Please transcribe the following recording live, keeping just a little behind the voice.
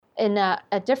in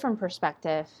a different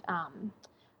perspective,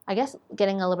 I guess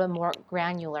getting a little bit more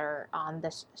granular on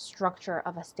the structure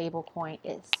of a stable coin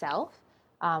itself.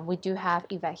 We do have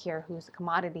Yvette here, who's a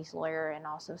commodities lawyer, and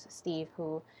also Steve,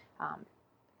 who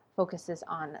focuses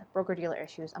on broker-dealer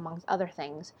issues, amongst other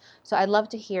things. So I'd love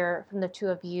to hear from the two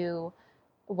of you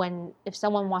if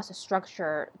someone wants to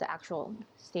structure the actual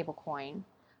stable coin,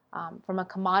 from a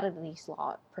commodities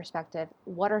law perspective,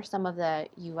 what are some of the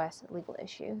U.S. legal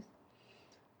issues?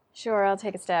 Sure, I'll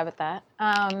take a stab at that.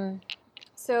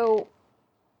 So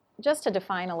just to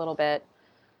define a little bit,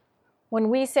 when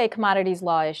we say commodities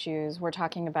law issues, we're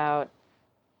talking about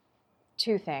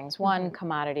two things. One,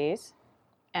 commodities,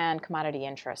 and commodity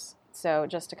interests. So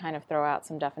just to kind of throw out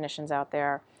some definitions out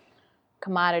there,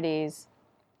 commodities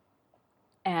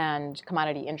and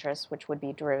commodity interests, which would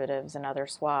be derivatives and other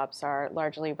swaps, are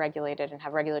largely regulated and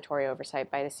have regulatory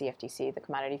oversight by the CFTC, the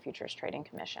Commodity Futures Trading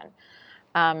Commission.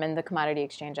 And the Commodity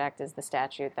Exchange Act is the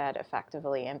statute that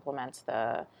effectively implements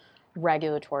the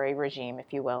regulatory regime,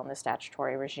 if you will, and the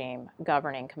statutory regime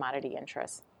governing commodity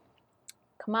interests.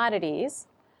 Commodities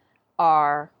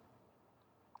are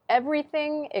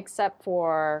everything except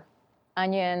for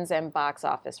onions and box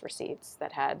office receipts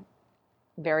that had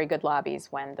very good lobbies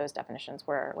when that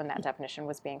definition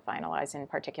was being finalized, in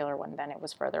particular when then it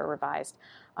was further revised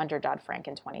under Dodd-Frank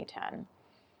in 2010.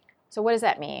 So what does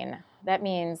that mean? That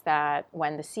means that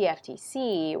when the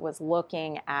CFTC was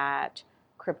looking at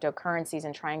cryptocurrencies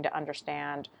and trying to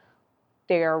understand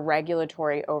their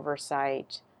regulatory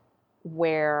oversight,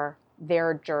 where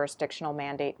their jurisdictional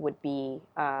mandate would be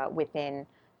within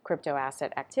crypto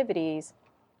asset activities,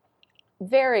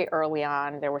 very early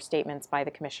on there were statements by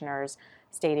the commissioners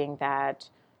stating that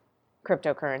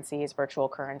cryptocurrencies, virtual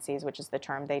currencies, which is the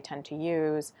term they tend to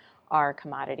use, are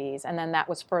commodities. And then that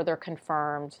was further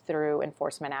confirmed through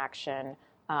enforcement action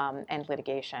and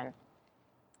litigation.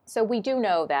 So we do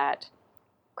know that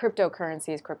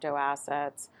cryptocurrencies, crypto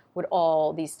assets,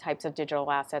 these types of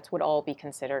digital assets would all be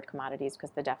considered commodities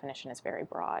because the definition is very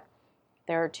broad.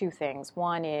 There are two things.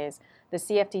 One is the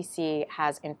CFTC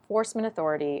has enforcement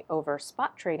authority over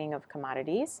spot trading of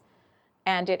commodities,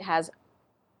 and it has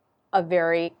a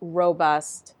very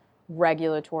robust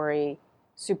regulatory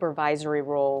supervisory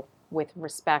role with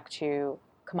respect to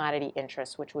commodity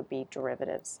interests, which would be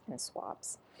derivatives and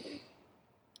swaps.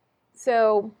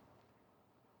 So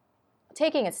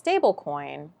taking a stable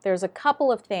coin, there's a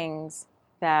couple of things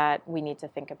that we need to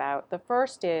think about. The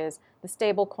first is the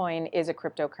stable coin is a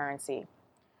cryptocurrency.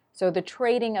 So the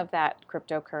trading of that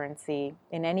cryptocurrency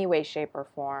in any way, shape, or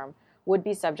form would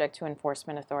be subject to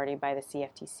enforcement authority by the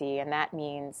CFTC, and that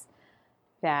means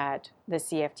that the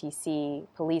CFTC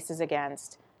polices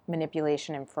against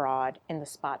manipulation and fraud in the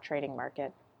spot trading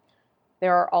market.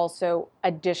 There are also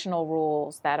additional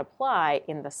rules that apply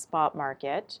in the spot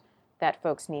market that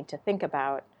folks need to think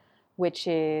about, which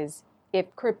is if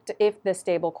the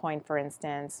stable coin, for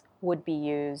instance, would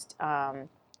be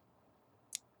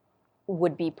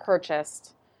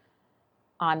purchased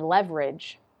on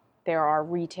leverage, there are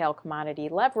retail commodity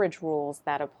leverage rules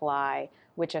that apply,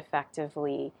 which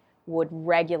effectively would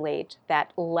regulate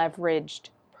that leveraged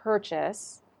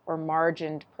purchase or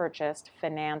margined purchase,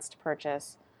 financed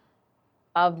purchase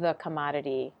of the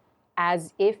commodity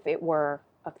as if it were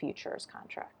a futures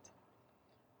contract.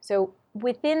 So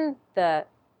within the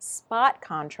spot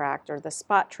contract or the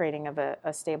spot trading of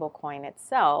a stable coin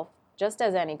itself, just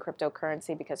as any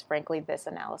cryptocurrency, because frankly this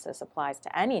analysis applies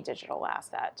to any digital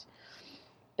asset,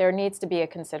 there needs to be a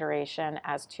consideration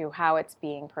as to how it's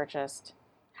being purchased,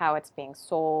 how it's being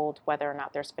sold, whether or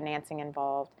not there's financing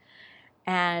involved.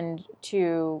 And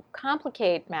to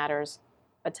complicate matters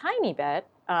a tiny bit,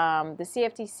 the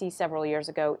CFTC several years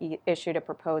ago issued a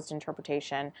proposed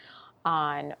interpretation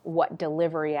on what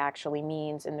delivery actually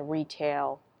means in the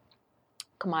retail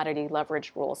commodity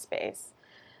leverage rule space.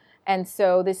 And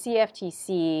so the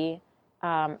CFTC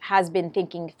has been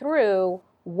thinking through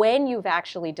when you've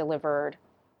actually delivered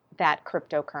that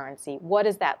cryptocurrency. What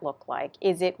does that look like?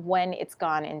 Is it when it's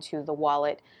gone into the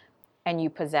wallet and you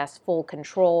possess full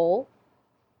control?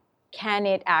 Can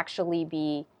it actually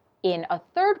be in a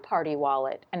third-party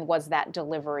wallet? And was that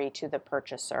delivery to the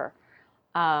purchaser?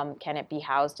 Can it be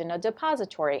housed in a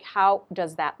depository? How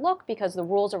does that look? Because the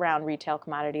rules around retail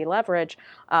commodity leverage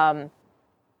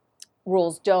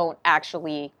rules don't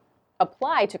actually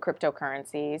apply to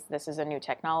cryptocurrencies. This is a new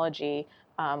technology.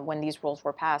 When these rules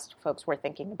were passed, folks were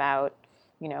thinking about,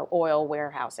 oil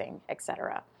warehousing, et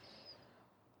cetera.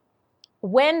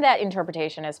 When that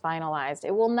interpretation is finalized,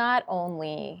 it will not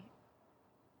only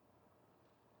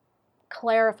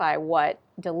clarify what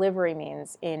delivery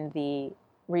means in the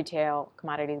retail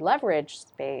commodity leverage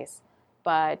space,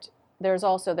 but there's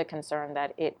also the concern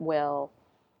that it will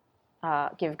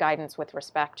give guidance with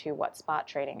respect to what spot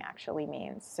trading actually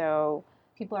means. So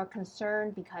people are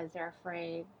concerned because they're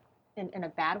afraid in a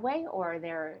bad way, or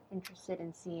they're interested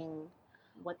in seeing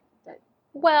what the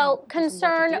well, just what to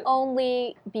concern do?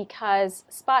 only because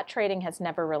spot trading has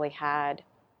never really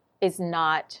is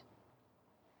not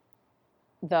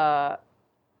the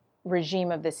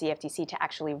regime of the CFTC to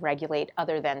actually regulate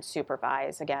other than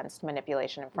supervise against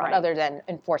manipulation and fraud, Right. other than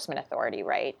enforcement authority,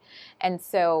 right? And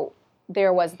so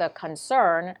there was the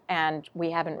concern, and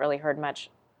we haven't really heard much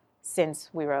since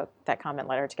we wrote that comment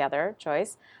letter together,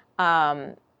 Joyce.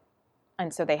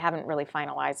 And so they haven't really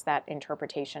finalized that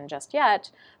interpretation just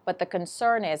yet. But the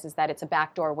concern is that it's a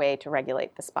backdoor way to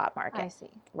regulate the spot market. I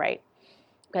see. Right.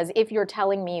 Because if you're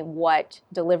telling me what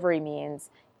delivery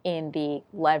means in the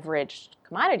leveraged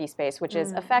commodity space, which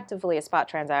is effectively a spot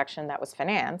transaction that was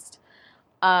financed,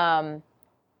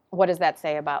 what does that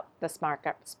say about the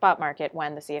spot market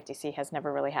when the CFTC has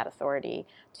never really had authority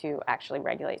to actually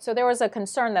regulate? So there was a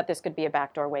concern that this could be a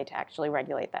backdoor way to actually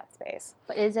regulate that space.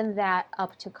 But isn't that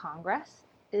up to Congress?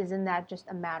 Isn't that just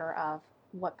a matter of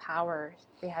what powers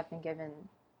they have been given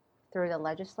through the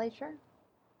legislature?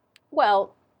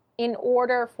 Well, in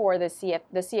order for the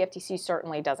CFTC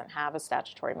certainly doesn't have a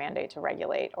statutory mandate to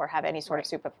regulate or have any sort of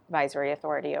supervisory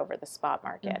authority over the spot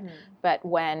market. But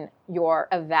when you're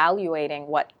evaluating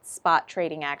what spot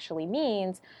trading actually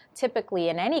means, typically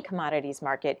in any commodities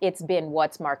market, it's been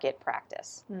what's market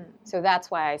practice. So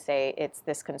that's why I say it's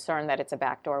this concern that it's a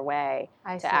backdoor way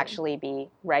to actually be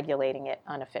regulating it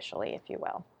unofficially, if you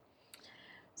will.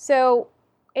 So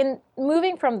in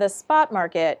moving from the spot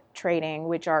market trading,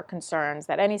 which are concerns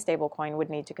that any stablecoin would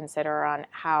need to consider on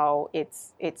how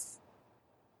it's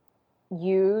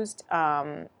used,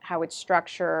 how it's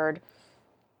structured,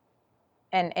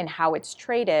 and how it's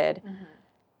traded.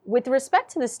 With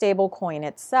respect to the stablecoin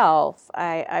itself,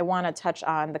 I want to touch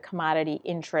on the commodity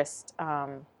interest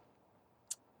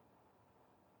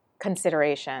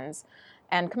considerations.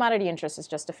 And commodity interest is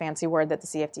just a fancy word that the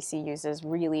CFTC uses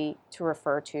really to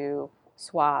refer to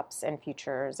swaps and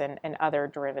futures and other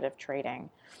derivative trading.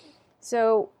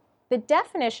 So the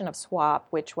definition of swap,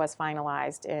 which was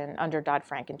finalized under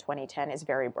Dodd-Frank in 2010, is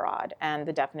very broad. And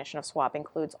the definition of swap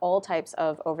includes all types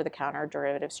of over-the-counter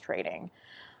derivatives trading.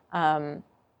 And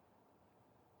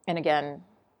again,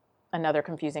 another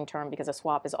confusing term because a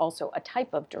swap is also a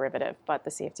type of derivative, but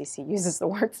the CFTC uses the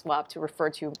word swap to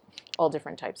refer to all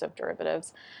different types of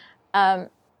derivatives. In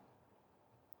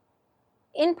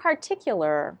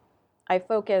particular, I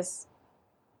focus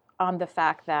on the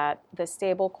fact that the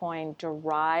stablecoin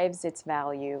derives its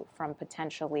value from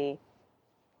potentially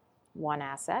one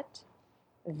asset,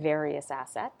 various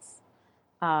assets,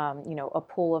 a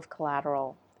pool of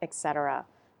collateral, etc.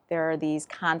 There are these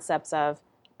concepts of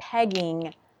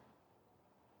pegging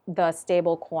the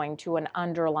stablecoin to an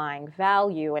underlying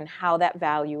value, and how that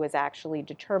value is actually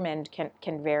determined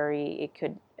can vary. It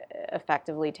could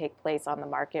effectively take place on the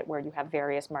market where you have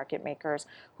various market makers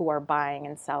who are buying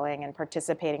and selling and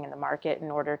participating in the market in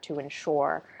order to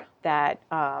ensure that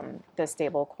the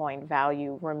stablecoin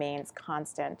value remains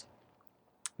constant.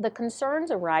 The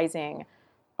concerns arising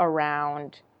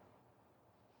around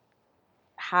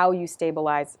how you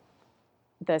stabilize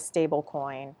the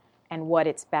stablecoin and what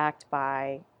it's backed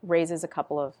by raises a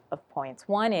couple of points.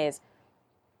 One is,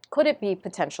 could it be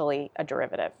potentially a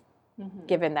derivative?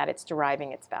 Given that it's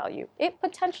deriving its value. It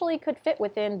potentially could fit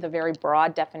within the very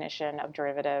broad definition of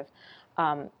derivative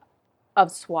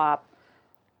of swap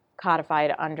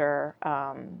codified under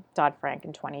Dodd-Frank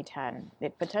in 2010.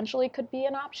 It potentially could be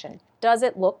an option. Does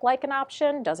it look like an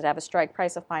option? Does it have a strike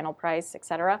price, a final price, et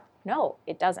cetera? No,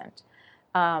 it doesn't.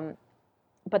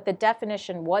 But the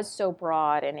definition was so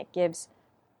broad and it gives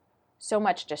so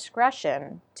much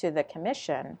discretion to the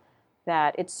commission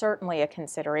that it's certainly a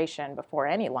consideration before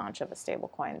any launch of a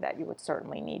stablecoin that you would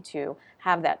certainly need to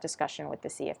have that discussion with the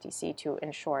CFTC to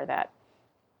ensure that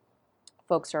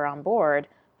folks are on board,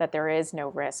 that there is no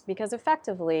risk, because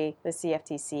effectively the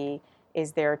CFTC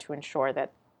is there to ensure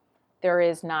that there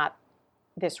is not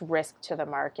this risk to the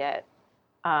market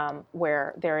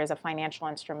where there is a financial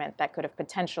instrument that could have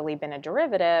potentially been a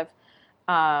derivative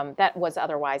that was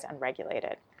otherwise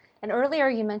unregulated. And earlier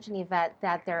you mentioned, Yvette,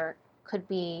 that there could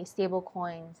be stable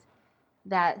coins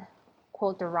that,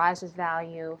 quote, derives its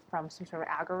value from some sort of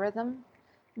algorithm.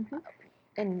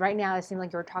 And right now it seems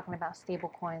like you're talking about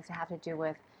stable coins that have to do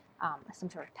with some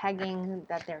sort of pegging,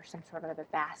 that there's some sort of a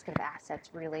basket of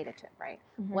assets related to it, right?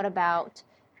 What about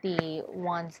the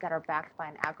ones that are backed by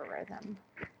an algorithm?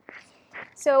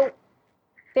 So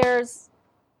there's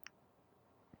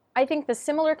I think the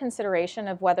similar consideration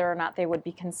of whether or not they would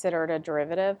be considered a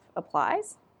derivative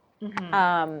applies.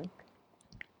 Mm-hmm.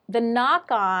 The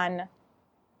knock-on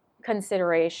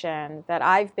consideration that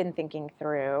I've been thinking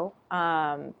through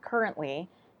currently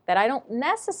that I don't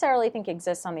necessarily think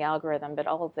exists on the algorithm, but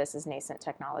all of this is nascent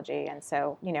technology, and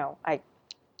so I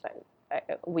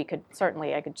could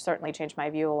certainly change my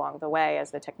view along the way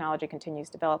as the technology continues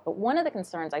to develop. But one of the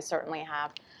concerns I certainly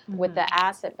have with the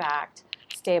asset-backed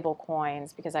stable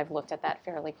coins, because I've looked at that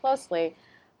fairly closely,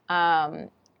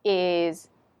 is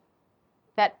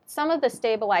that some of the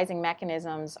stabilizing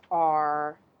mechanisms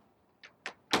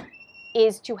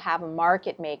is to have a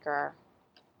market maker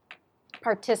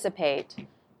participate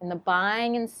in the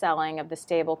buying and selling of the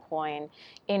stable coin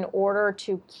in order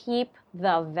to keep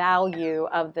the value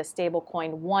of the stable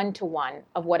coin one-to-one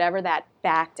of whatever that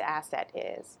backed asset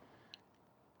is.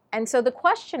 And so the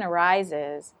question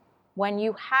arises, when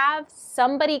you have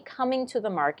somebody coming to the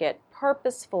market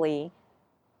purposefully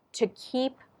to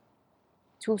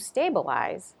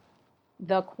stabilize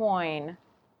the coin,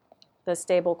 the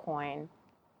stable coin,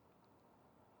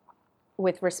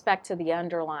 with respect to the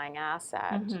underlying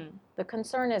asset, the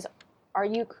concern is, are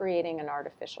you creating an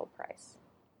artificial price?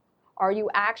 Are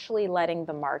you actually letting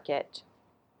the market,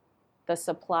 the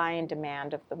supply and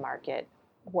demand of the market,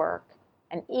 work?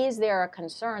 And is there a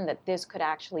concern that this could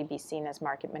actually be seen as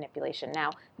market manipulation?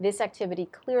 Now, this activity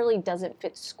clearly doesn't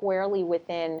fit squarely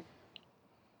within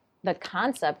the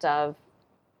concept of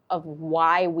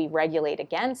why we regulate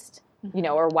against,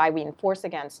 or why we enforce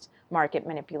against market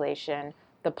manipulation.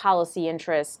 The policy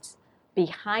interests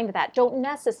behind that don't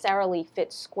necessarily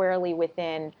fit squarely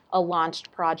within a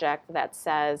launched project that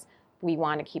says we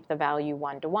want to keep the value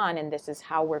one-to-one and this is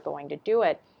how we're going to do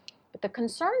it. But the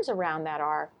concerns around that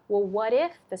are, well, what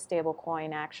if the stable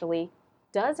coin actually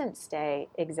doesn't stay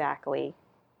exactly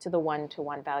to the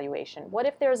one-to-one valuation? What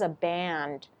if there's a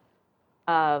band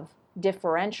of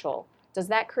differential? Does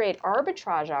that create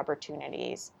arbitrage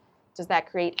opportunities? Does that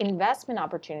create investment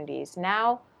opportunities?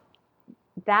 Now,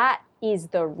 that is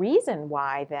the reason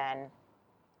why then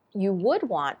you would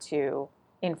want to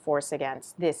enforce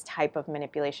against this type of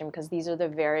manipulation, because these are the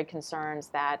very concerns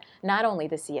that not only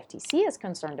the CFTC is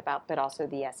concerned about, but also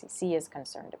the SEC is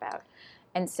concerned about.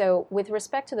 And so with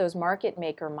respect to those market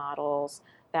maker models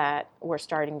that we're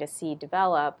starting to see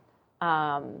develop,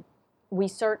 we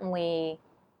certainly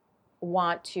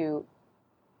want to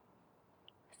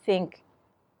think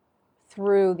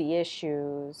through the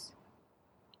issues,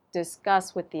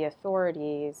 discuss with the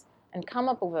authorities, and come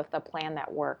up with a plan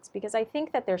that works. Because I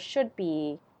think that there should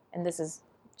be, and this is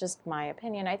just my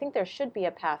opinion, I think there should be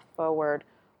a path forward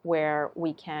where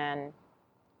we can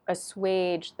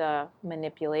assuage the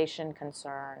manipulation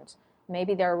concerns.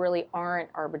 Maybe there really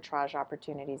aren't arbitrage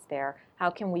opportunities there. How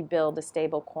can we build a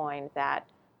stable coin that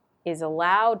is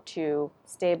allowed to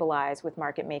stabilize with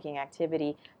market making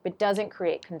activity, but doesn't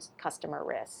create customer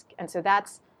risk? And so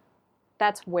that's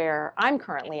where I'm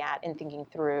currently at in thinking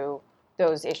through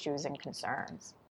those issues and concerns.